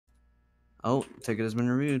Oh, ticket has been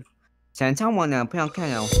reviewed. 想唱我呢，不要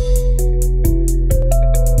看哦。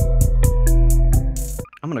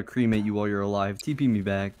I'm gonna cremate you while you're alive. TP me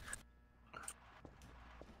back.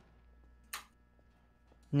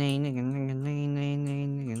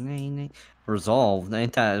 Resolved.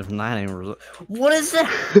 What is that?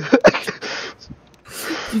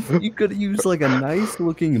 You could use like a nice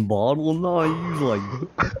looking bottle. No, you use like.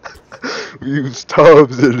 We use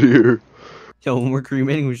tubs in here. Yo, when we're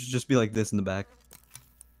cremating, we should just be like this in the back.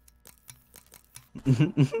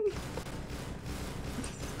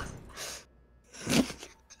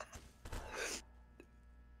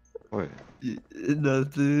 What?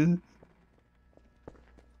 Nothing.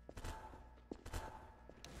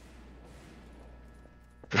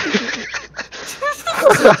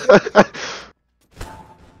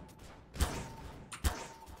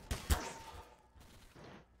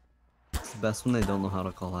 It's the best when they don't know how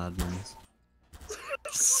to call admins.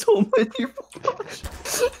 So many blocks.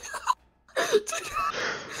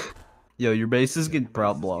 Yo, your bases get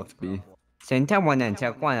prop blocked, B.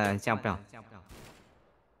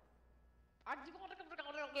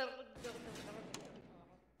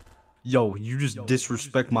 Yo, you just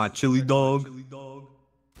disrespect my chili dog.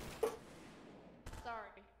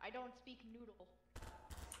 Sorry, I don't speak noodle.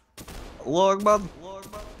 Log bub.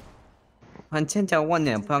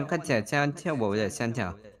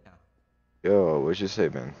 Yo, what'd you say,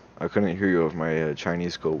 man? I couldn't hear you of my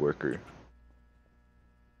Chinese co-worker.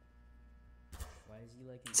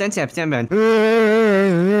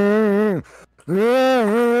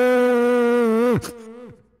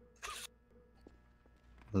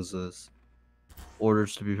 What's this?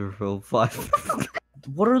 Orders to be fulfilled 5.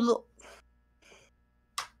 What are the?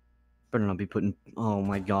 Better not be putting. Oh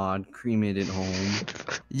my god, cremated home.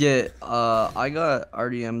 Yeah, I got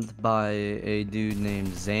RDM'd by a dude named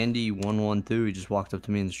Zandy112. He just walked up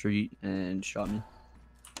to me in the street and shot me.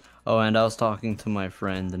 Oh, and I was talking to my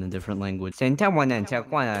friend in a different language. And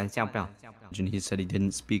he said he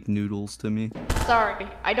didn't speak noodles to me. Sorry,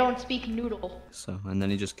 I don't speak noodle. So, and then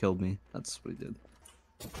he just killed me. That's what he did.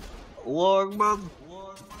 Log, man.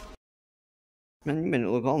 Man, you made it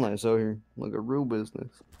look all nice out here. Like a real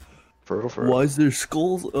business. For Why is there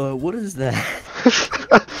skulls? What is that?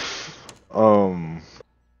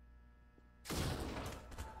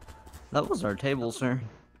 That was our table, sir.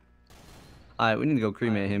 Alright, we need to go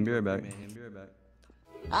cremate him. Be right back.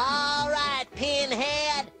 Alright,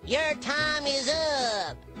 Pinhead, your time is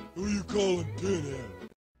up. Who you calling Pinhead?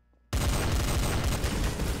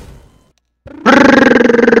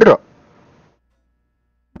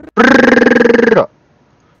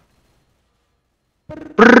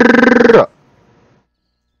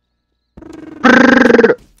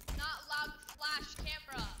 Not allowed to flash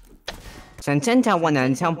camera.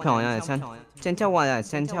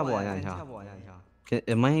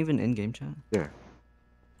 Am I even in game chat? Yeah.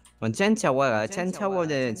 I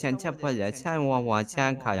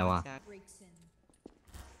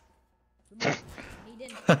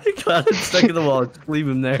got it stuck in the wall. Just leave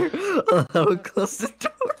him there. I would close the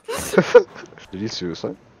door. Did he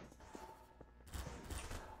suicide?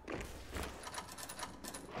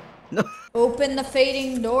 No. Open the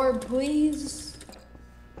fading door, please.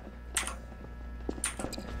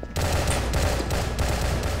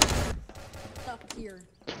 Up here.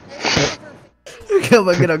 Get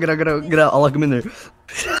out. I'll lock him in there.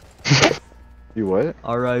 You what?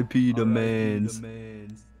 R.I.P. to mans.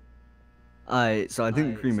 Alright, so I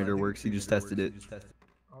think the cremator works. He just tested it.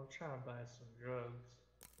 I'm trying to buy some drugs.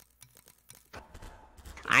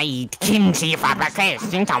 I eat kimchi for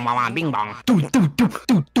breakfast. You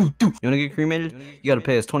wanna get cremated? You gotta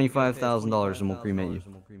pay us $25,000 and we'll cremate you.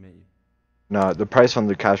 Nah, the price on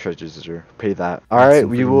the cash register. Pay that. Alright,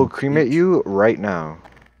 we will cremate you right now.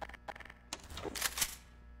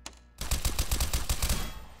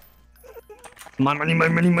 My money.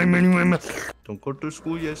 Don't go to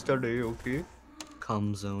school yesterday, okay?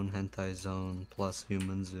 Com zone, hentai zone, plus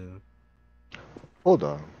human zoo. Hold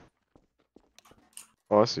on.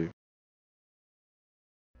 Oh, I see.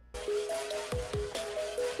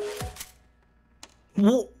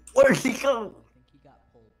 Where'd he go?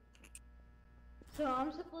 So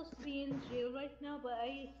I'm supposed to be in jail right now, but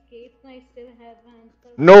I escaped and I still haven't.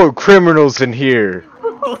 No criminals in here.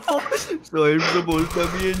 So I'm supposed to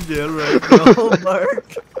be in jail right now,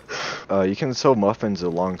 Mark. You can sell muffins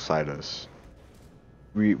alongside us.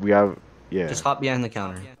 We have, yeah. Just hop behind the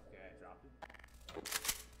counter.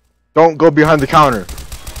 Don't go behind the counter.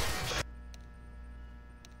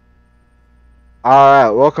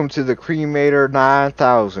 Alright, welcome to the Cremator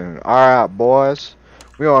 9000. Alright, boys.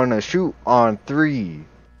 We're gonna shoot on 3.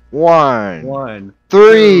 1, 1,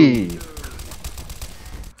 3.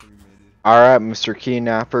 Alright, Mr.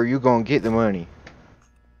 Kidnapper, you gonna get the money.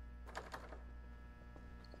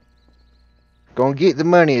 Gonna get the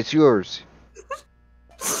money, it's yours.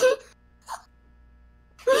 He's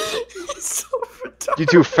so retarded. You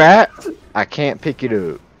too fat? I can't pick it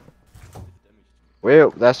up.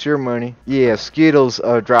 Well, that's your money. Yeah, Skittles,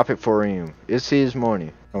 drop it for him. It's his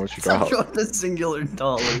money. How much you got? Drop the singular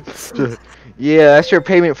dollar. Yeah, that's your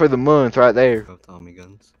payment for the month right there. Oh, Tommy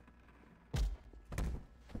guns.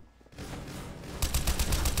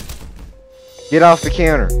 Get off the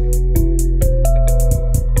counter.